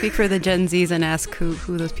I speak for the Gen Zs and ask who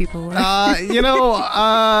those people were? I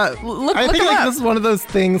think like this is one of those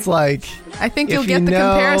things like... I think you'll get the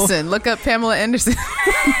comparison. Look up Pamela Anderson.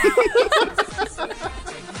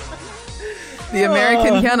 The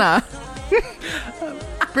American Hyuna.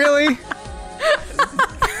 Really?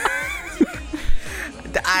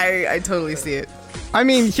 I totally see it. I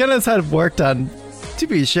mean, Hyuna's had work done, to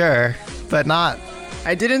be sure, but not...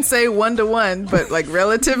 I didn't say 1-to-1, but like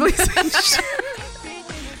relatively.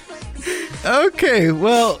 Okay,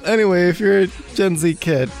 well, anyway, if you're a Gen Z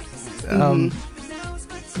kid,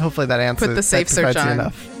 hopefully that answers... Put the safe search on.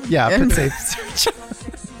 Enough. Yeah, put safe search on.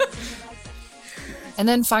 And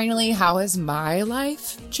then finally, how has my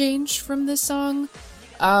life changed from this song?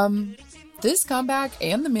 This comeback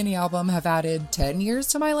and the mini album have added 10 years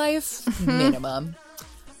to my life, minimum.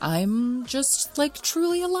 I'm just like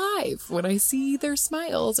truly alive when I see their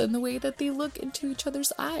smiles and the way that they look into each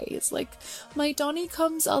other's eyes. Like, my Donnie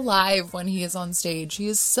comes alive when he is on stage. He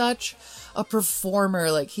is such a performer.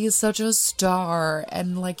 Like, he is such a star.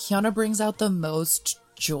 And like, Hyuna brings out the most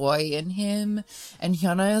joy in him, and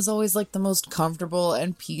Hyuna is always like the most comfortable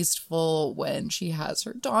and peaceful when she has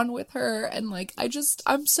her Dawn with her, and like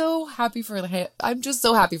I'm so happy for him. I'm just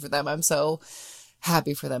so happy for them. I'm so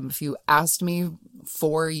happy for them. If you asked me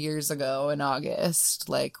 4 years ago in August,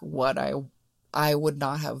 like what I would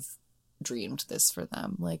not have dreamed this for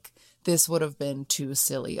them. Like, this would have been too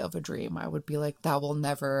silly of a dream. I would be like, that will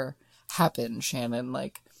never happen, Shannon.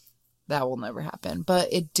 Like, that will never happen.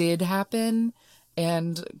 But it did happen.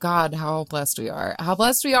 And God, how blessed we are. How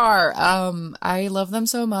blessed we are. I love them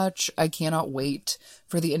so much. I cannot wait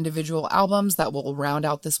for the individual albums that will round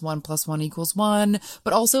out this 1 + 1 = 1.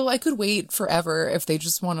 But also, I could wait forever if they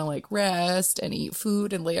just want to like rest and eat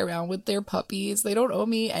food and lay around with their puppies. They don't owe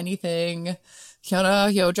me anything.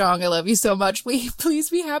 Hyuna, Hyojong, I love you so much. Please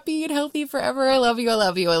be happy and healthy forever. I love you. I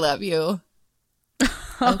love you. I love you.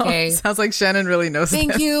 Okay. Sounds like Shannon really knows.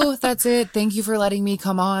 Thank you. That's it. Thank you for letting me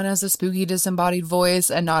come on as a spooky disembodied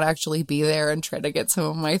voice and not actually be there and try to get some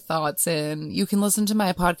of my thoughts in. You can listen to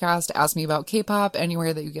my podcast, Ask Me About K-Pop,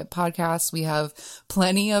 anywhere that you get podcasts. We have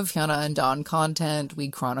plenty of Hyuna and Dawn content. We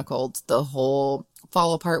chronicled the whole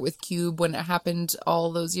fall apart with Cube when it happened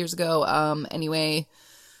all those years ago. Anyway,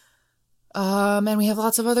 and we have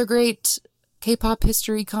lots of other great K-pop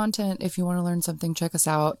history content. If you want to learn something, check us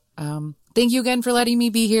out. Thank you again for letting me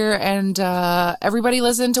be here, and everybody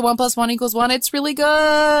listen to 1 + 1 = 1. It's really good.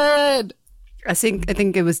 I think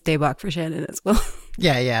it was Daebak for Shannon as well.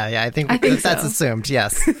 Yeah. I think that's assumed.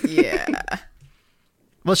 Yes. Yeah.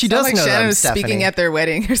 Well, she does like know Shannon them, was Stephanie. speaking at their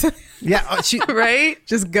wedding or something. Yeah, Right?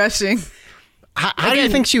 Just gushing. How do you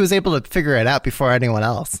think she was able to figure it out before anyone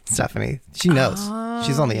else, Stephanie? She knows.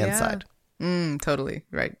 She's on the inside. Totally.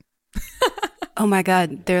 Right. Oh my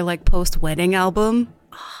God, their like post-wedding album.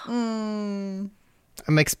 I'm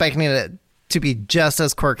expecting it to be just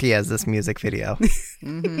as quirky as this music video.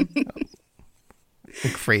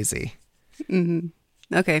 Crazy.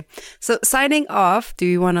 Okay, so signing off, do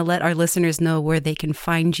you want to let our listeners know where they can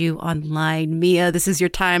find you online? Mia, this is your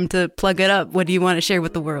time to plug it up. What do you want to share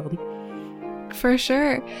with the world? For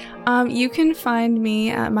sure. You can find me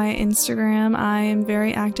at my Instagram. I am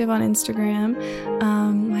very active on Instagram.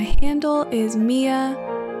 My handle is Mia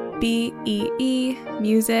B-E-E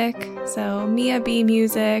music. So Mia B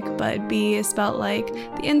music, but B is spelled like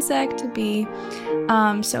the insect B.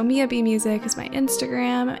 So Mia B music is my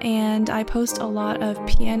Instagram, and I post a lot of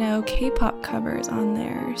piano K-pop covers on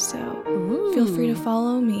there. So feel free to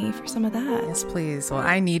follow me for some of that. Yes, please. Well,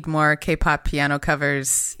 I need more K-pop piano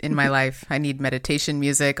covers in my life. I need meditation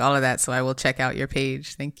music, all of that. So I will check out your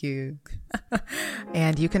page. Thank you.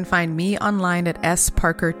 And you can find me online at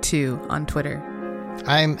sparker2 on Twitter.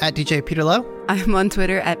 I'm at DJ Peter Lowe. I'm on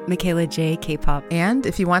Twitter at Michaela J K-pop. And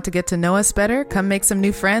if you want to get to know us better, come make some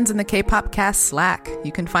new friends in the K-pop cast Slack.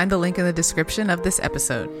 You can find the link in the description of this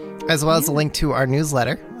episode. As well as a link to our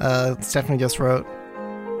newsletter. Stephanie just wrote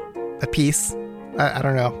a piece. I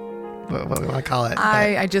don't know what we want to call it.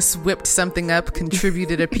 I just whipped something up,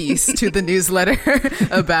 contributed a piece to the newsletter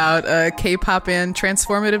about K-pop and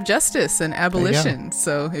transformative justice and abolition.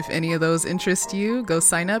 So if any of those interest you, go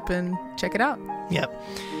sign up and check it out. Yep.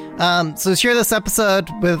 So share this episode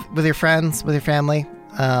with your friends, with your family.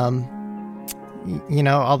 You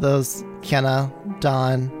know, all those Kiana,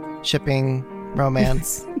 Dawn, shipping,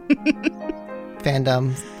 romance,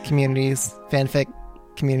 fandom communities, fanfic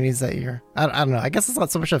communities that you're... I don't know. I guess it's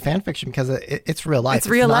not so much of fan fiction because it's real life. It's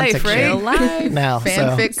real life, right? Real life. Now,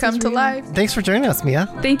 Fanfic come to life. Thanks for joining us, Mia.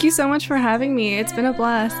 Thank you so much for having me. It's been a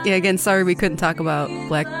blast. Yeah, again, sorry we couldn't talk about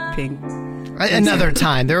Blackpink. Another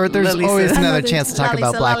time. There's Lalisa. always another chance to talk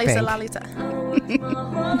about Blackpink.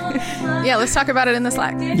 Yeah, let's talk about it in the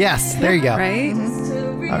Slack. Yes, there you go. Right?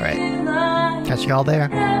 All right. Catch you all there.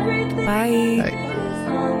 Bye. Bye.